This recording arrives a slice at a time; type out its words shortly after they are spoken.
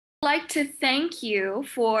I'd like to thank you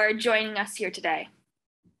for joining us here today.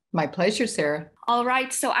 My pleasure, Sarah. All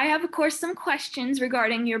right, so I have, of course, some questions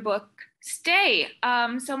regarding your book, Stay.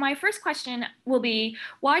 So my first question will be,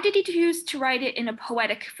 why did you choose to write it in a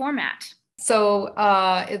poetic format?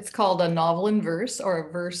 It's called a novel in verse or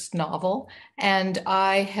a verse novel. And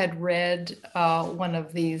I had read one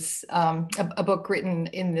of these, a book written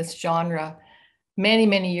in this genre many,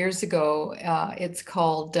 many years ago. It's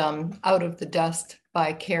called Out of the Dust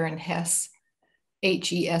by Karen Hesse.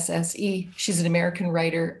 Hesse. She's an American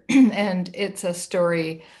writer, and it's a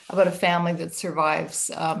story about a family that survives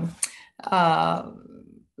uh,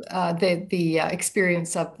 the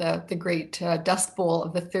experience of the Great Dust Bowl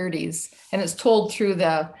of the 30s, and it's told through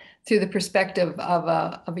the perspective of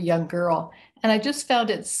a young girl. And I just found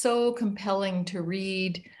it so compelling to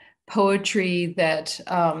read poetry that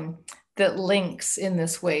links in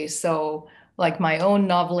this way. So, like my own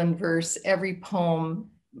novel in verse, every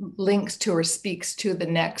poem links to or speaks to the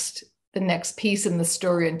next piece in the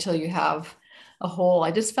story until you have a whole.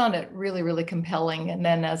 I just found it really, really compelling. And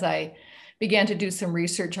then as I began to do some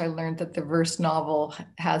research, I learned that the verse novel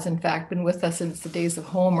has in fact been with us since the days of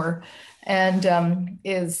Homer, and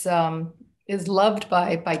is loved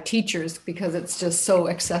by teachers because it's just so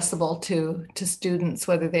accessible to students,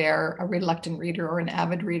 whether they are a reluctant reader or an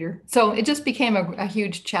avid reader. So it just became a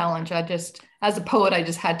huge challenge. As a poet, I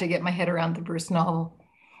just had to get my head around the verse novel.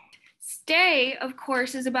 Stay, of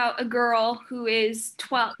course, is about a girl who is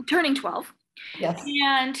 12, turning 12, Yes.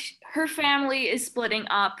 and her family is splitting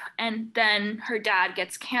up, and then her dad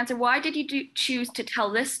gets cancer. Why did you choose to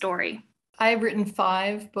tell this story? I've written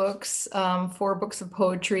 5 books, 4 books of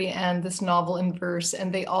poetry, and this novel in verse,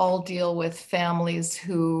 and they all deal with families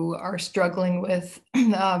who are struggling with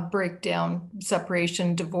breakdown,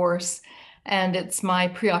 separation, divorce, and it's my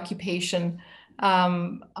preoccupation.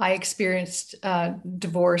 I experienced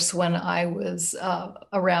divorce when I was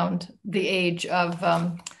around the age of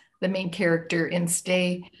the main character in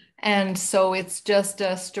Stay. And so it's just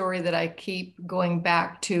a story that I keep going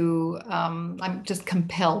back to. I'm just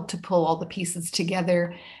compelled to pull all the pieces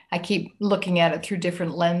together. I keep looking at it through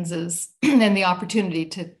different lenses, and the opportunity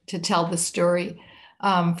to tell the story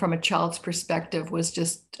from a child's perspective was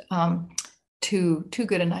just too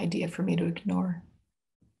good an idea for me to ignore.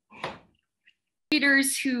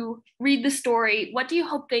 Readers who read the story, what do you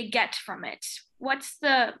hope they get from it? What's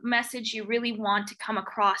the message you really want to come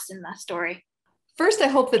across in that story? First, I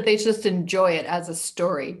hope that they just enjoy it as a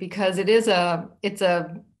story because it's a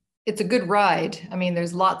good ride. I mean,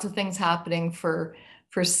 there's lots of things happening for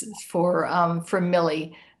for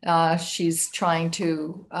Millie. She's trying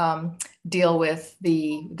to deal with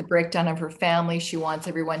the breakdown of her family. She wants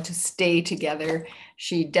everyone to stay together.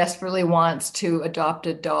 She desperately wants to adopt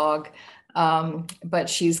a dog. But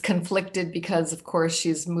she's conflicted because, of course,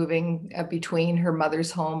 she's moving between her mother's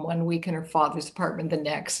home one week and her father's apartment the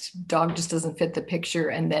next. Dog just doesn't fit the picture,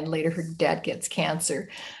 and then later her dad gets cancer.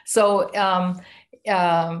 So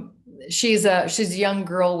she's a young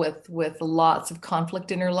girl with lots of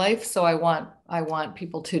conflict in her life. So I want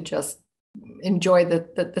people to just enjoy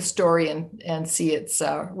the story and see its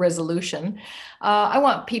resolution. I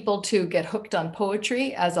want people to get hooked on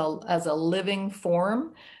poetry as a living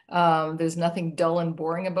form. There's nothing dull and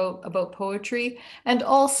boring about poetry. And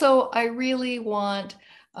also, I really want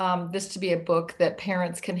this to be a book that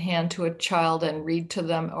parents can hand to a child and read to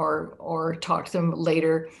them or talk to them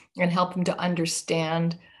later and help them to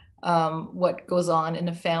understand what goes on in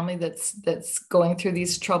a family that's going through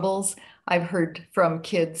these troubles. I've heard from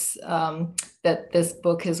kids that this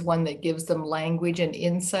book is one that gives them language and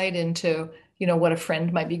insight into, what a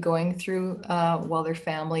friend might be going through while their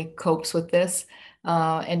family copes with this.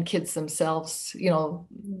 And kids themselves,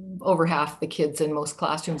 over half the kids in most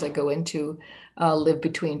classrooms I go into live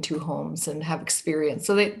between 2 homes and have experience.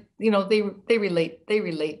 So they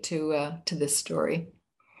relate to this story.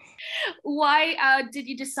 Why did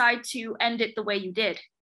you decide to end it the way you did?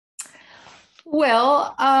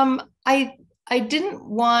 Well, I didn't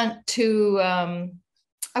want to.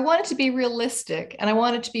 I wanted to be realistic, and I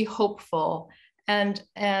wanted to be hopeful, and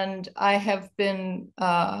I have been.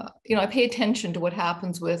 I pay attention to what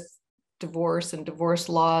happens with divorce and divorce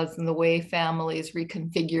laws and the way families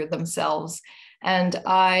reconfigure themselves, and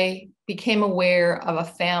I became aware of a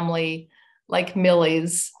family like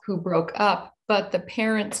Millie's who broke up, but the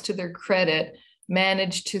parents, to their credit,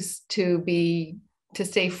 managed to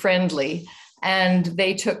stay friendly, and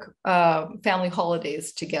they took family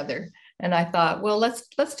holidays together. And I thought, well,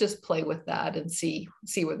 let's just play with that and see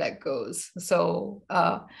where that goes. So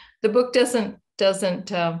the book doesn't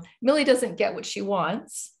Millie doesn't get what she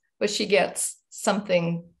wants, but she gets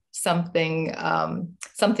something something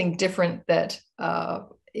different that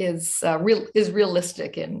is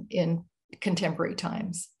realistic in contemporary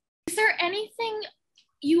times. Is there anything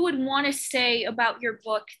you would want to say about your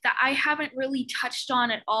book that I haven't really touched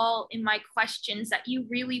on at all in my questions that you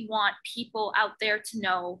really want people out there to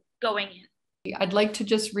know going in? I'd like to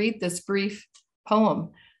just read this brief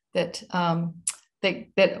poem that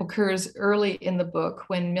that occurs early in the book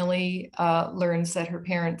when Millie learns that her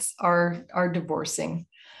parents are divorcing.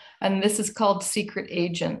 And this is called Secret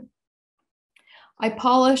Agent. I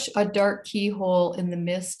polish a dark keyhole in the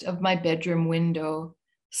mist of my bedroom window,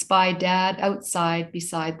 spy Dad outside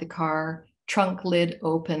beside the car, trunk lid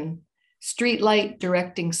open, streetlight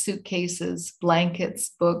directing suitcases,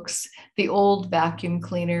 blankets, books, the old vacuum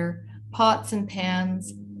cleaner, pots and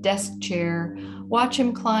pans, desk chair, watch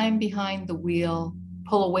him climb behind the wheel,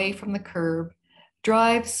 pull away from the curb,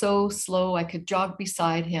 drive so slow I could jog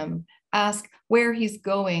beside him, ask where he's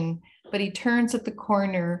going, but he turns at the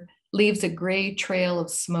corner, leaves a gray trail of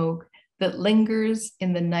smoke that lingers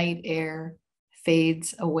in the night air,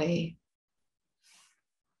 fades away.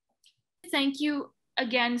 Thank you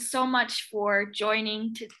again so much for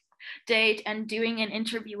joining today and doing an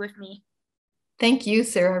interview with me. Thank you,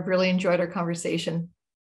 Sarah. I've really enjoyed our conversation.